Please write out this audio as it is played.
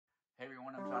Hey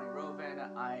everyone, I'm Johnny Roven.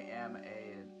 I am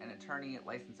an attorney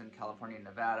licensed in California and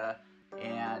Nevada,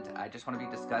 and I just want to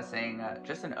be discussing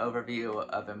just an overview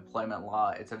of employment law.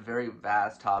 It's a very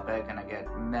vast topic, and I get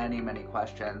many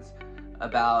questions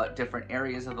about different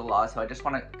areas of the law, so I just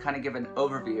want to kind of give an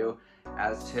overview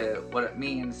as to what it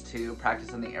means to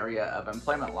practice in the area of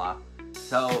employment law.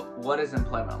 So what is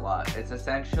employment law? It's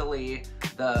essentially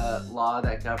the law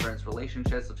that governs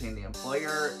relationships between the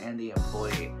employer and the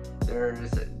employee. There's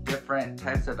different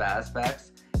types of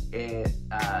aspects.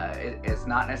 It's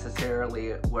not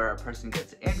necessarily where a person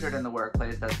gets injured in the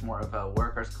workplace. That's more of a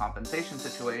workers' compensation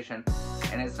situation,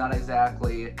 and it's not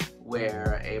exactly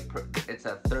where it's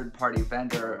a third-party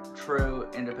vendor, true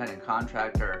independent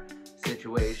contractor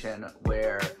situation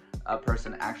where a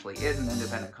person actually is an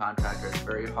independent contractor. It's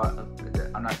very hard.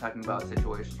 I'm not talking about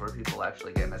situations where people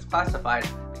actually get misclassified,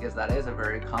 because that is a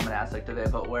very common aspect of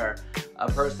it, but where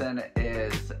a person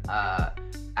is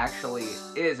actually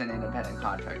is an independent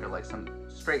contractor, like some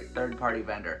straight third-party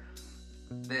vendor.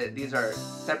 These are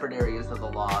separate areas of the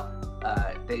law.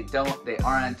 They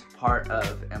aren't part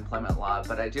of employment law,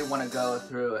 but I do want to go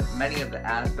through many of the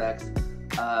aspects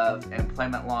of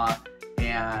employment law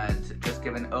and just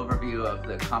give an overview of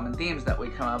the common themes that we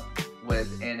come up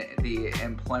with in the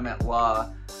employment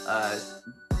law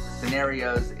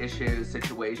scenarios, issues,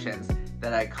 situations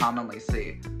that I commonly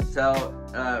see. So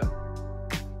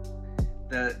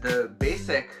the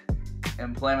basic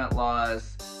employment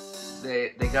laws,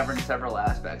 they govern several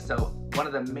aspects. So one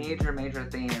of the major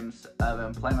themes of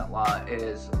employment law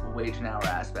is wage and hour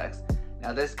aspects.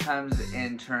 Now this comes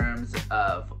in terms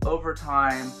of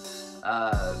overtime,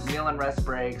 meal and rest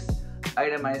breaks,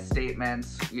 itemized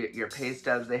statements, your pay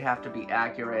stubs, they have to be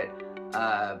accurate,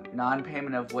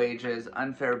 non-payment of wages,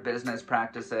 unfair business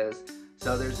practices.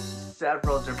 So there's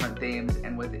several different themes,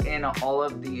 and within all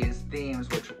of these themes,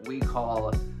 which we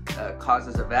call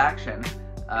causes of action,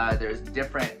 there's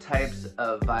different types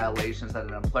of violations that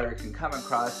an employer can come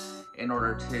across in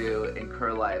order to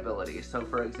incur liability. So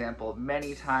for example,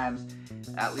 many times,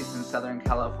 at least in Southern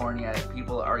California,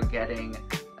 people are getting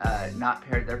not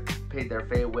paid their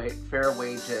fair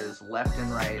wages left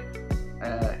and right.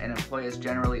 An employee is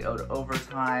generally owed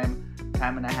overtime,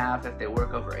 time and a half if they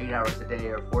work over 8 hours a day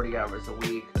or 40 hours a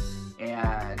week,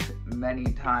 and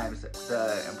many times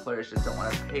the employers just don't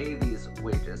want to pay these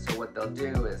wages. So what they'll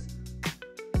do is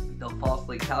they'll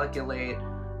falsely calculate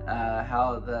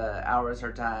how the hours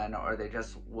are done, or they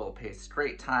just will pay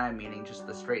straight time, meaning just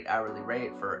the straight hourly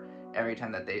rate for every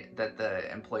time that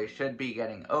the employee should be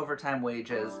getting overtime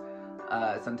wages.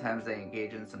 Sometimes they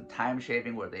engage in some time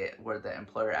shaving where the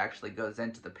employer actually goes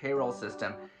into the payroll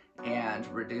system and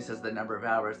reduces the number of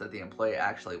hours that the employee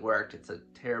actually worked. It's a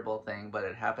terrible thing, but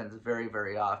it happens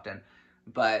very often.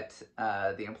 But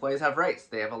the employees have rights.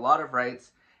 They have a lot of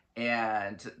rights,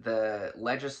 and the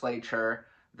legislature,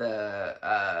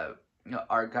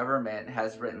 our government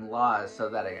has written laws so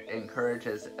that it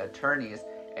encourages attorneys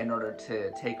in order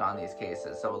to take on these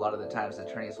cases. So a lot of the times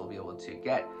attorneys will be able to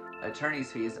get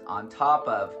attorney's fees on top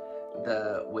of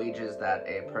the wages that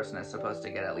a person is supposed to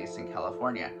get, at least in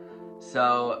California.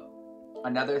 So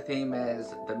another theme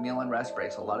is the meal and rest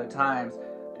breaks. A lot of times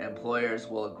employers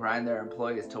will grind their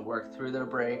employees to work through their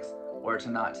breaks or to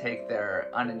not take their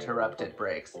uninterrupted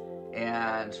breaks.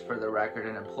 And for the record,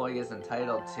 an employee is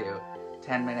entitled to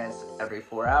 10 minutes every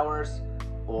 4 hours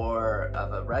or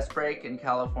of a rest break in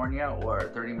California, or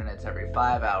 30 minutes every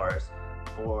 5 hours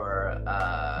for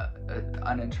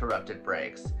uninterrupted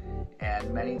breaks.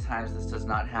 And many times this does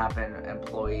not happen.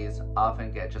 Employees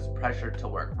often get just pressured to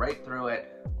work right through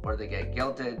it, or they get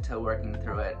guilted to working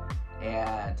through it,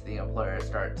 and the employers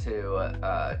start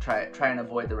to try and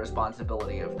avoid the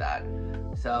responsibility of that.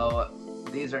 So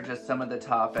these are just some of the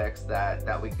topics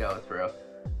that we go through.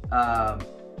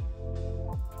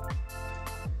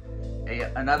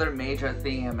 Another major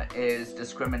theme is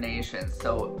discrimination.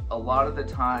 So a lot of the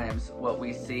times what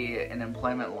we see in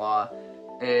employment law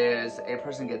is a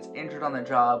person gets injured on the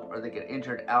job, or they get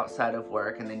injured outside of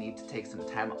work and they need to take some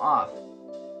time off.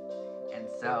 And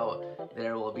so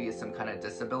there will be some kind of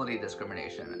disability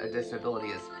discrimination. A disability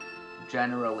is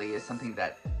generally something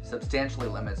that substantially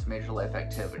limits major life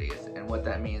activities. And what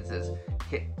that means is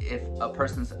if a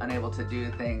person's unable to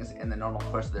do things in the normal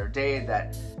course of their day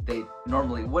that they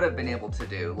normally would have been able to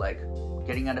do, like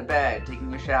getting out of bed,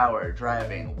 taking a shower,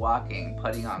 driving, walking,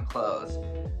 putting on clothes,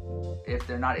 if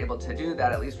they're not able to do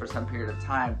that, at least for some period of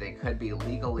time, they could be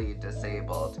legally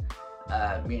disabled,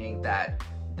 meaning that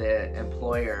the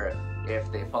employer,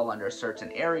 if they fall under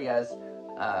certain areas,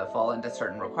 fall into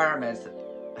certain requirements,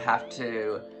 have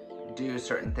to do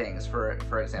certain things.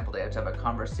 For example, they have to have a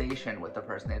conversation with the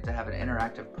person. They have to have an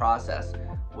interactive process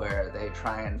where they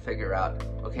try and figure out,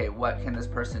 okay, what can this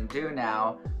person do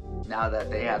now that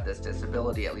they have this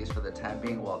disability, at least for the time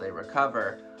being while they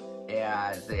recover,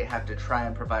 and they have to try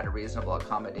and provide a reasonable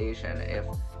accommodation if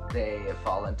they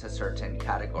fall into certain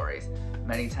categories.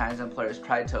 Many times employers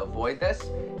try to avoid this,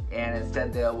 and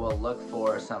instead they will look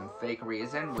for some fake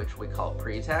reason, which we call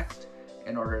pretext,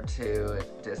 in order to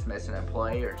dismiss an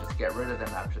employee or just get rid of them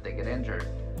after they get injured.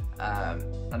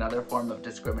 Another form of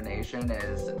discrimination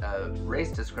is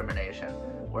race discrimination,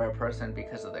 where a person,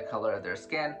 because of the color of their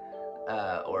skin,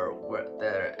 or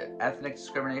their ethnic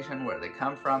discrimination, where they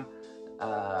come from,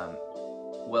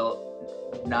 will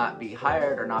not be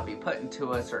hired or not be put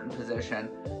into a certain position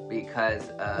because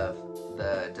of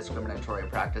the discriminatory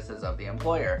practices of the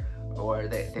employer, or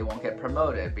they won't get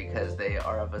promoted because they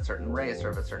are of a certain race or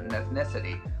of a certain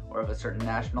ethnicity or of a certain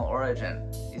national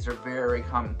origin. These are very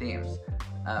common themes.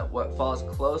 What falls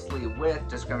closely with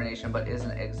discrimination but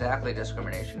isn't exactly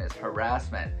discrimination is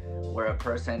harassment, where a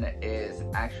person is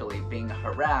actually being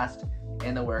harassed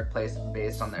in the workplace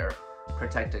based on their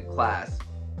protected class,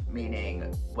 meaning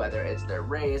whether it's their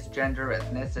race, gender,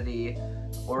 ethnicity,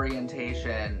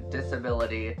 orientation,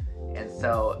 disability. And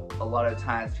so a lot of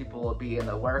times people will be in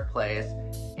the workplace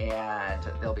and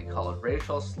they'll be called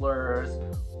racial slurs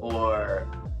or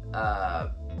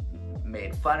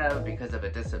made fun of because of a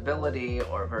disability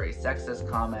or very sexist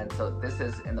comments. So this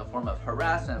is in the form of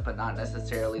harassment, but not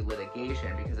necessarily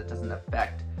litigation, because it doesn't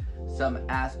affect some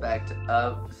aspect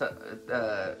of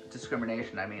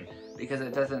discrimination. I mean, because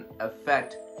it doesn't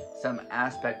affect some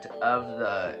aspect of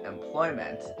the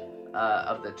employment,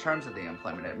 of the terms of the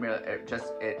employment.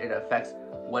 It affects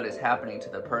what is happening to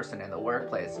the person in the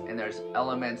workplace, and there's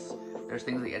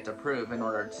things that you have to prove in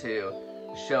order to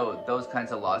show those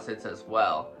kinds of lawsuits as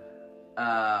well.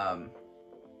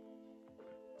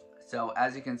 So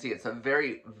as you can see, it's a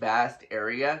very vast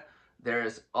area.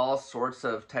 There's all sorts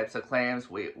of types of claims.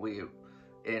 We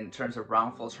in terms of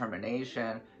wrongful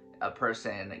termination, a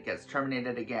person gets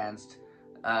terminated against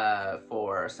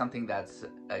for something that's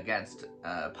against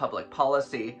public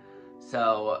policy.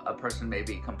 So a person may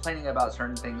be complaining about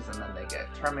certain things and then they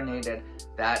get terminated.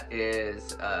 That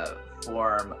is a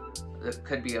form, it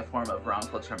could be a form of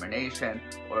wrongful termination.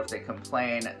 Or if they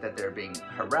complain that they're being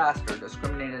harassed or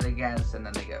discriminated against and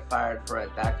then they get fired for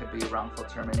it, that could be wrongful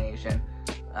termination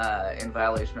in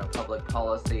violation of public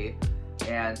policy.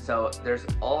 And so there's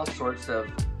all sorts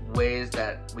of ways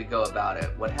that we go about it.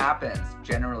 What happens,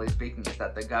 generally speaking, is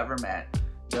that the government,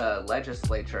 the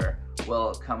legislature,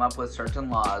 will come up with certain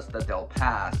laws that they'll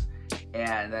pass,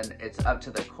 and then it's up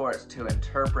to the courts to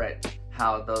interpret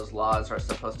how those laws are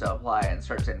supposed to apply in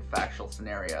certain factual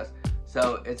scenarios.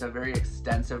 So it's a very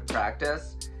extensive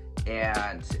practice,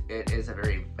 and it is a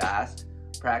very vast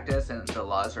practice, and the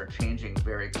laws are changing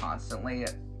very constantly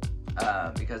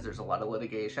because there's a lot of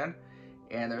litigation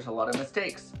and there's a lot of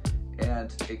mistakes,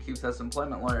 and it keeps us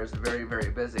employment lawyers very, very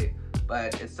busy.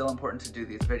 But it's still important to do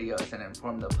these videos and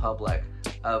inform the public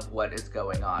of what is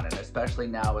going on. And especially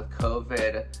now with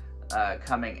COVID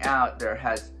coming out, there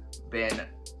has been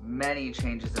many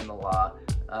changes in the law.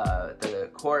 The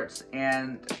courts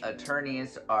and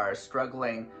attorneys are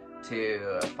struggling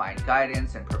to find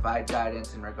guidance and provide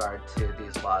guidance in regard to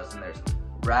these laws, and there's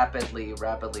rapidly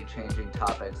changing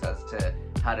topics as to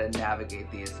how to navigate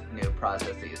these new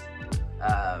processes.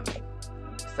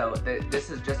 So this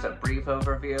is just a brief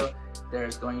overview.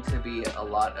 There's going to be a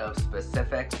lot of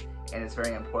specifics, and it's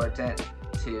very important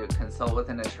to consult with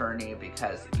an attorney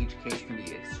because each case can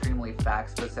be extremely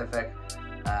fact-specific.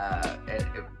 It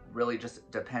really just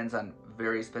depends on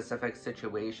very specific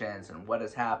situations and what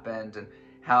has happened and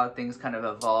how things kind of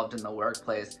evolved in the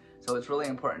workplace. So it's really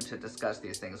important to discuss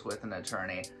these things with an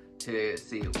attorney to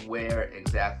see where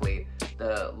exactly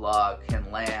the law can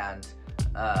land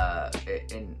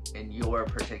in your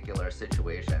particular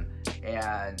situation.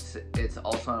 And it's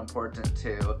also important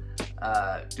to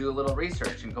do a little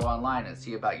research and go online and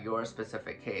see about your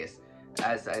specific case.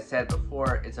 As I said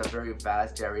before, it's a very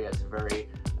vast area. It's very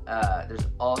there's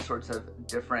all sorts of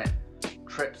different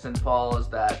trips and falls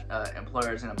that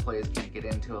employers and employees can get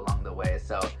into along the way.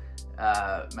 So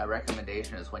my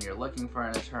recommendation is when you're looking for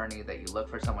an attorney that you look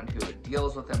for someone who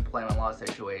deals with employment law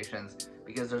situations,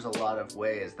 because there's a lot of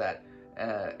ways that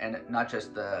and not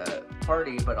just the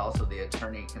party but also the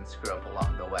attorney can screw up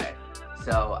along the way.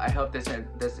 So I hope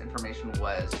this information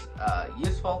was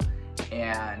useful,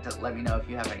 and let me know if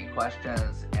you have any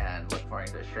questions, and look forward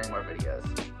to sharing more videos.